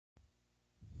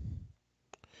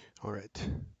All right,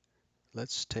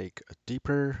 let's take a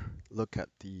deeper look at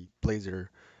the Blazor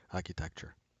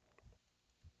architecture.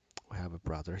 We have a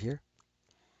browser here,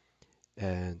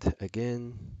 and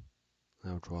again,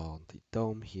 I'll draw the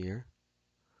dome here,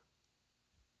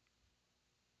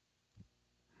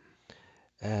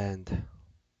 and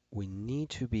we need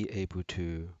to be able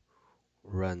to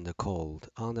run the code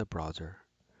on the browser.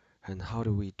 And how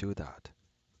do we do that?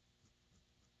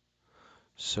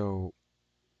 So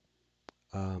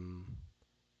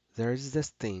there is this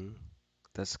thing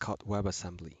that's called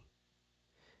WebAssembly.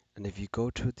 And if you go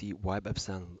to the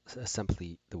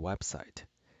WebAssembly, the website,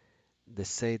 they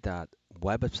say that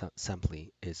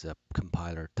WebAssembly is a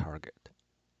compiler target.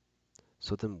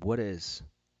 So then what is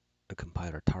a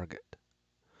compiler target?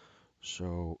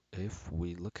 So if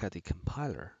we look at the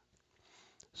compiler,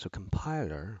 so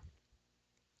compiler,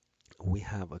 we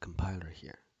have a compiler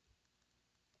here.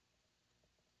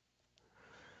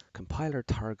 Compiler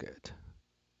target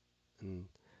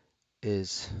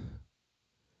is,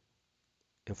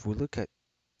 if we look at,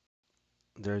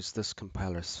 there's this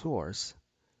compiler source,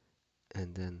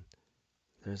 and then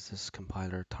there's this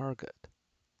compiler target.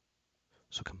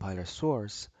 So compiler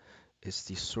source is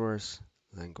the source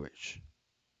language.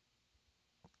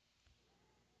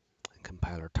 And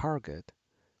compiler target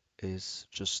is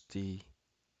just the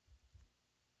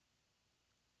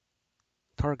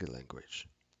target language.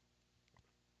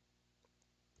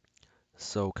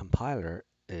 So compiler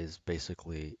is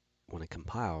basically, when it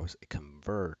compiles, it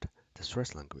converts the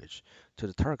source language to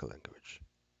the target language.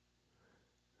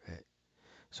 Right?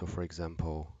 So for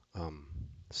example,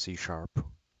 C#,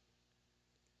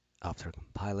 after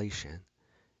compilation,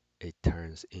 it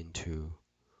turns into,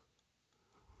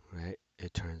 right?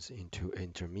 It turns into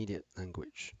intermediate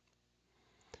language.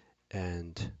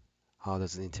 And how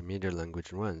does the intermediate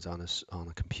language runs on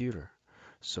a computer?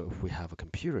 So if we have a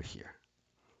computer here,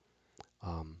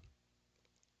 um,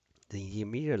 the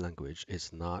intermediate language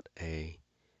is not a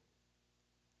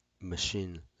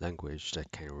machine language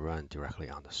that can run directly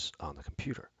on the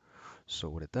computer. So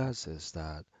what it does is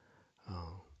that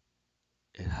uh,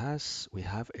 we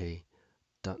have a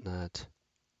 .NET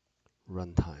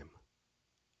runtime,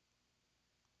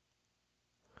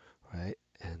 right?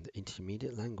 And the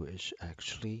intermediate language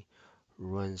actually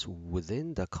runs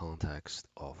within the context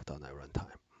of .NET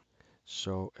runtime.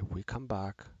 So if we come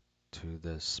back to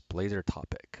this Blazor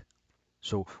topic,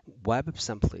 so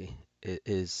WebAssembly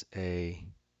is a,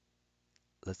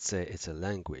 let's say it's a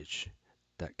language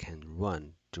that can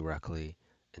run directly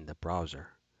in the browser.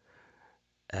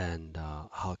 And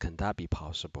how can that be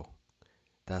possible?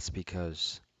 That's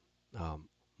because um,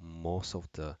 most of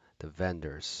the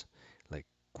vendors like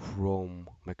Chrome,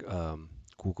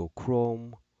 Google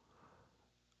Chrome,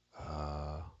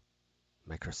 uh,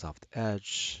 Microsoft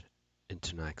Edge,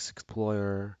 Internet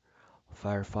Explorer,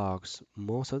 Firefox,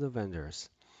 most of the vendors,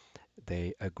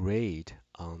 they agreed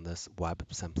on this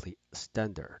WebAssembly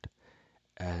standard.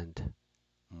 And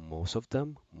most of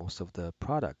the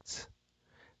products,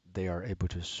 they are able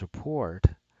to support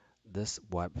this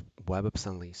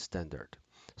WebAssembly standard.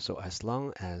 So as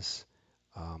long as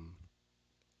um,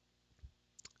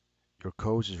 your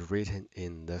code is written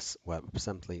in this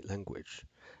WebAssembly language,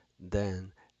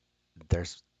 then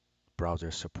there's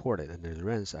browser supported, and it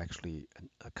runs actually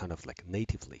a kind of like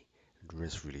natively. It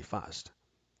runs really fast.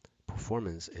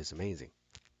 Performance is amazing.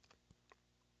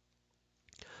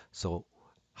 So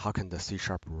how can the C#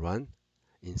 run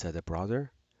inside the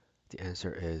browser? The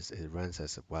answer is it runs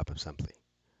as a WebAssembly.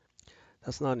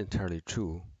 That's not entirely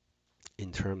true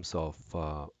in terms of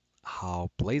how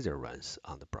Blazor runs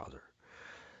on the browser.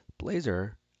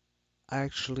 Blazor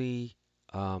actually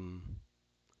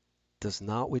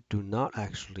we do not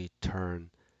actually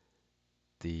turn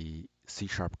the C#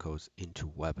 codes into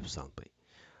WebAssembly.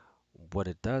 What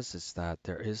it does is that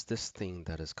there is this thing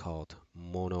that is called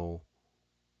mono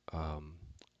um,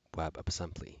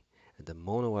 WebAssembly, and the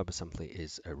mono WebAssembly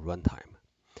is a runtime.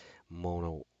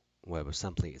 Mono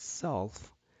WebAssembly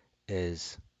itself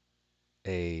is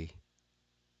a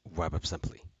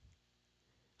WebAssembly,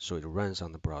 so it runs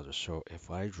on the browser. So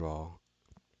if I draw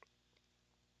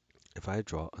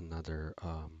another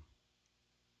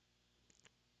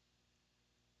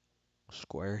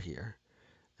square here,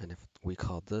 and if we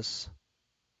call this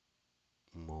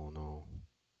mono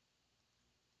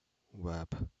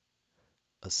web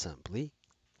assembly,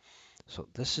 so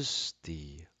this is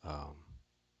the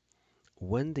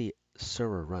when the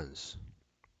server runs.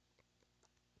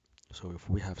 So if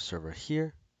we have server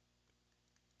here,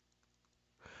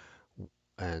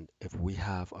 and if we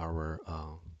have our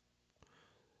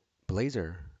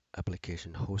Blazor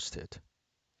application hosted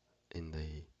in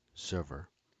the server,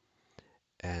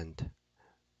 And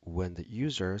when the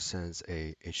user sends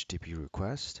a HTTP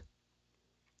request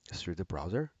through the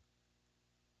browser,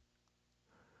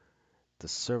 the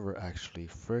server actually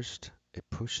first it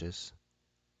pushes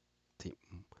the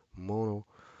mono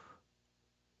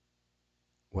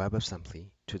WebAssembly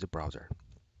to the browser,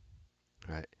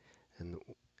 right? And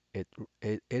it,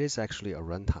 it is actually a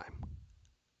runtime.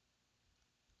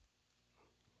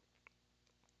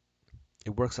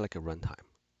 It works like a runtime.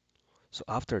 So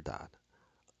after that,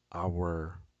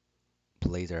 our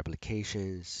Blazor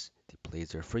applications, the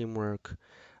Blazor framework,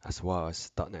 as well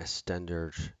as .NET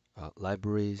Standard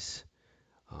libraries,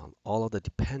 all of the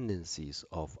dependencies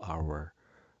of our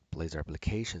Blazor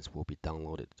applications will be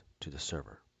downloaded to the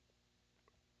server.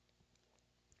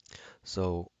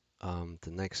 So the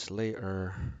next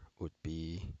layer would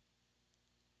be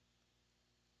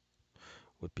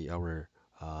our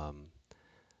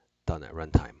 .NET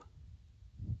runtime,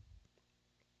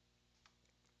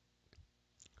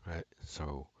 right?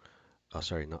 So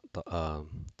sorry, not the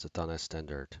 .NET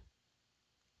standard,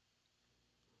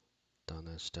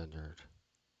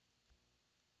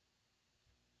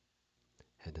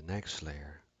 and the next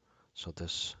layer. So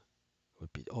this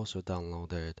would be also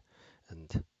downloaded,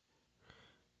 and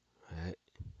right.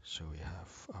 So we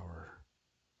have our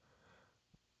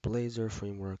Blazor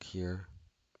framework here,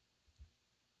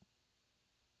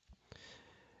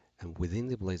 and within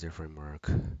the Blazor framework,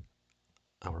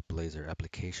 our Blazor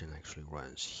application actually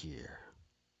runs here,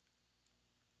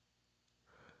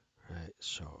 right?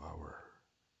 So our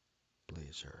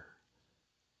Blazor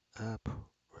app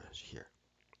runs here.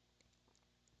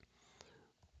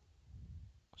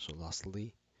 So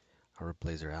lastly, our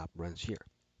Blazor app runs here.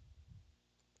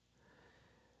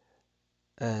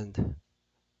 And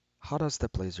how does the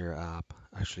Blazor app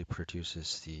actually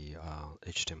produces the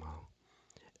HTML?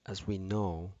 As we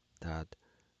know that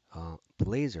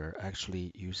Blazor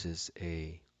actually uses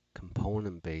a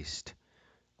component-based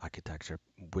architecture,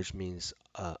 which means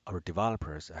our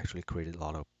developers actually created a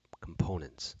lot of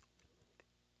components.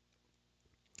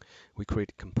 We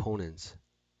create components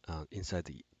inside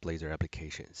the Blazor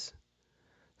applications.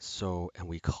 So, and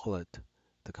we call it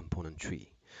the component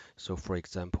tree. So, for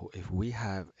example, if we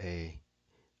have a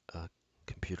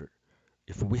computer,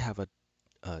 if we have a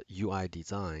UI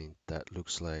design that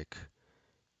looks like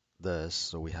this,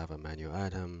 so we have a menu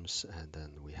items, and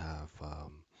then we have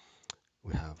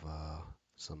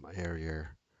some area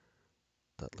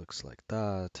that looks like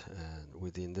that, and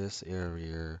within this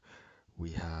area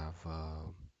we have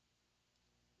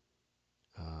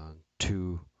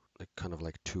two kind of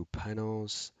like two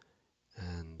panels,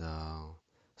 and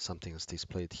something is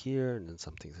displayed here, and then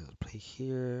something is displayed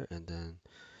here, and then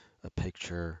a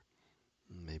picture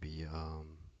maybe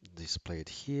displayed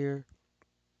here.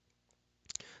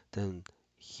 Then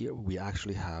here we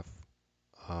actually have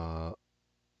uh,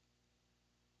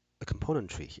 a component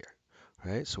tree here,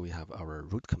 right? So we have our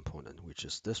root component, which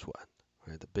is this one,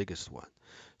 right? The biggest one.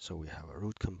 So we have a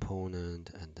root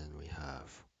component, and then we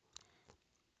have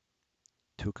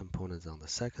two components on the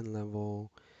second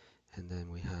level, and then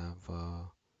we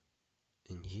have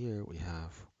in here we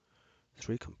have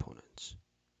three components,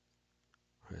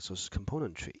 right? So it's a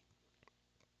component tree.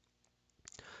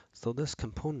 So this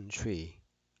component tree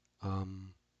um,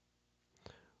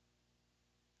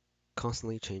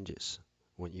 constantly changes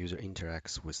when user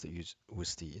interacts with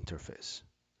the interface,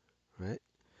 right?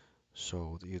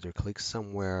 So the user clicks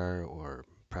somewhere or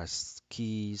press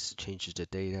keys, changes the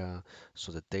data.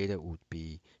 So the data would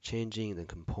be changing, the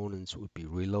components would be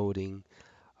reloading.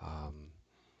 Um,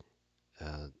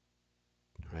 uh,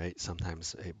 right?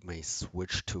 Sometimes it may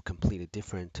switch to a completely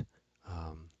different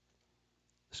um,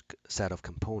 set of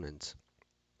components.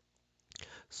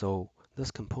 So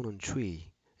this component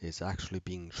tree is actually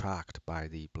being tracked by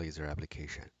the Blazor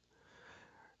application.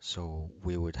 So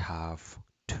we would have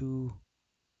two.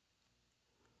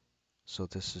 So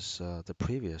this is the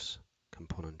previous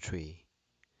component tree,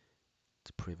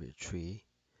 the previous tree,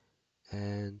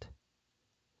 and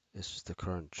this is the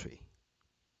current tree.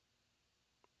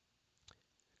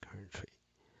 Current tree.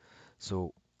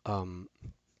 So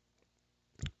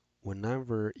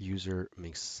whenever user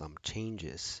makes some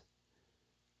changes,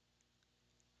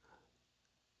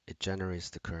 it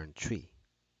generates the current tree,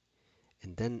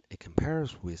 and then it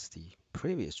compares with the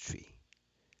previous tree,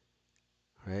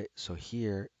 right? So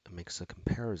here it makes a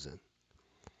comparison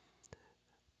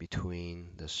between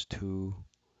these two,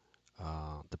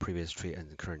 the previous tree and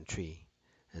the current tree,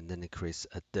 and then it creates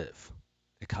a div.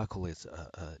 It calculates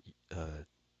a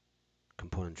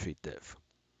component tree div,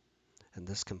 and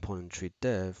this component tree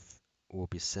div will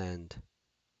be sent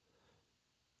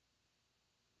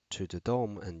to the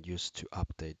DOM and used to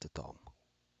update the DOM.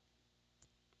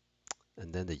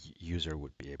 and then the user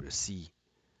would be able to see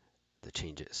the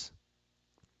changes.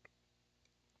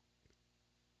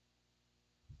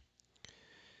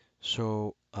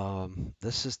 So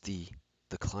this is the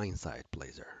client side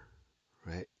Blazor,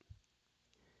 right?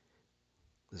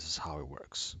 This is how it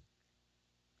works.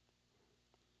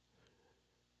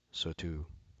 So to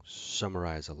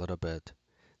summarize a little bit,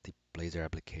 the Blazor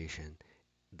application,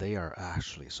 they are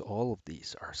actually, so all of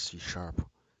these are C#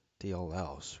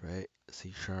 DLLs, right?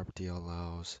 C#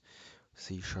 DLLs,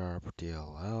 C#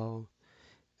 DLL,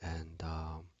 and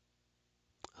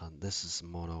this is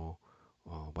mono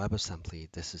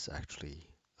WebAssembly. This is actually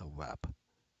a web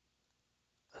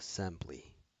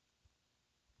assembly.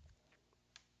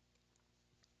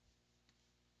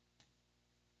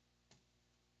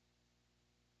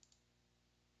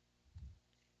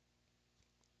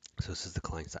 So this is the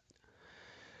client side.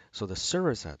 So the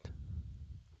server side,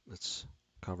 let's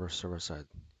cover server side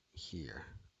here.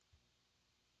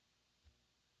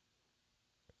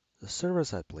 The server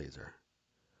side Blazor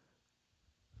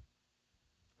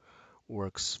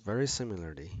works very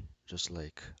similarly, just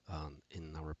like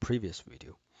in our previous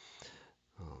video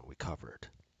we covered.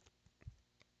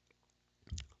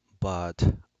 But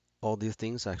all these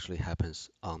things actually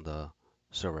happens on the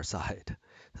server side.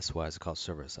 That's why it's called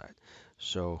server side.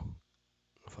 So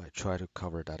if I try to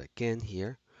cover that again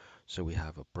here, so we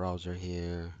have a browser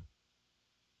here,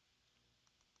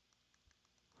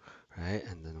 right?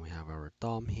 And then we have our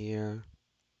DOM here.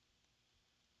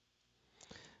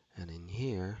 And in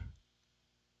here,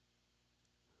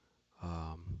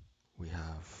 we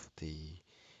have the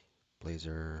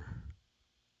Blazor,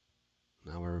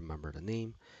 now I remember the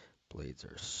name,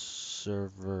 Blazor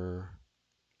server.js.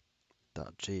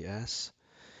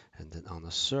 And then on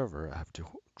the server, I have to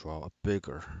draw a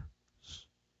bigger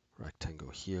rectangle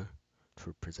here to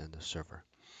represent the server.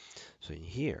 So in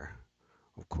here,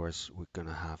 of course, we're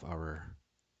gonna have our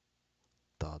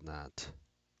 .NET.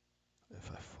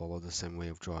 If I follow the same way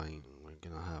of drawing, we're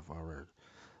gonna have our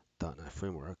 .NET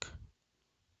framework.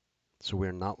 So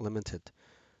we're not limited.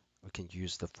 We can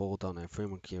use the full .NET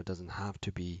framework here. It doesn't have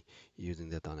to be using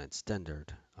the .NET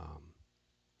standard. We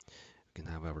can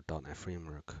have our .NET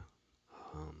framework,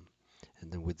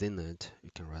 and then within it,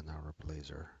 we can run our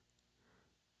Blazor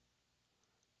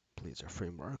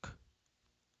framework,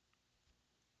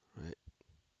 right?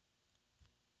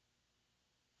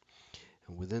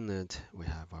 And within it, we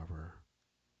have our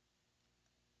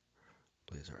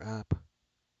Blazor app,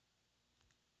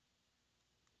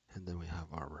 and then we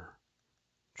have our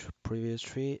previous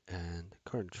tree and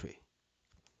current tree.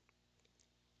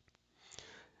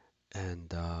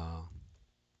 And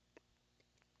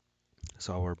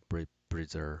so our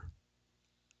Blazor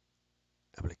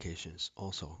applications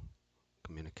also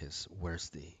communicates where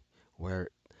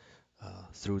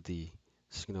through the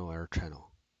signal error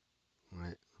channel,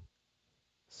 right?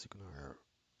 Signal error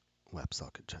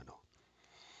WebSocket channel.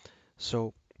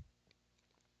 So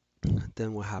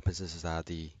then what happens is that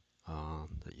the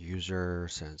user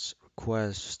sends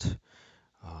request,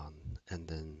 and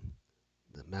then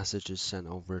the message is sent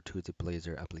over to the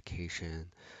Blazor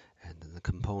application, and then the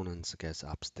components gets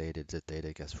updated, the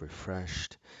data gets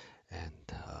refreshed, and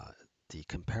the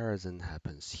comparison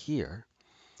happens here,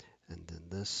 and then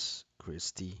this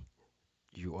creates the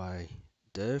UI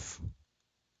div,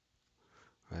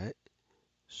 right?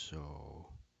 So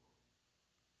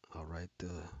I'll write the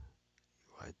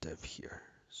UI div here.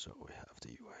 So we have the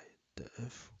UI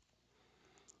div,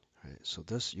 right? So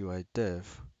this UI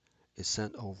div is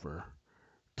sent over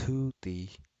to the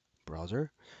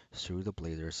browser through the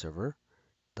Blazor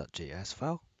server.js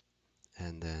file,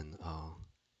 and then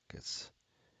gets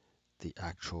the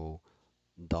actual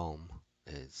DOM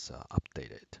is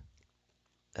updated,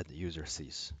 and the user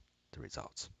sees the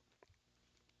results.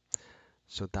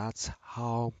 So that's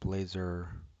how Blazor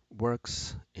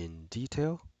works in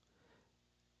detail.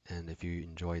 And if you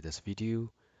enjoy this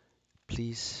video,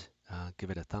 please give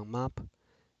it a thumb up,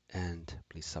 and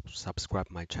please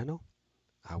subscribe my channel.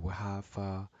 I will have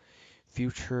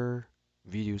future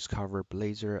videos cover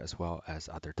Blazor as well as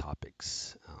other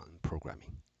topics on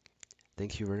programming.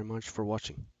 Thank you very much for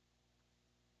watching.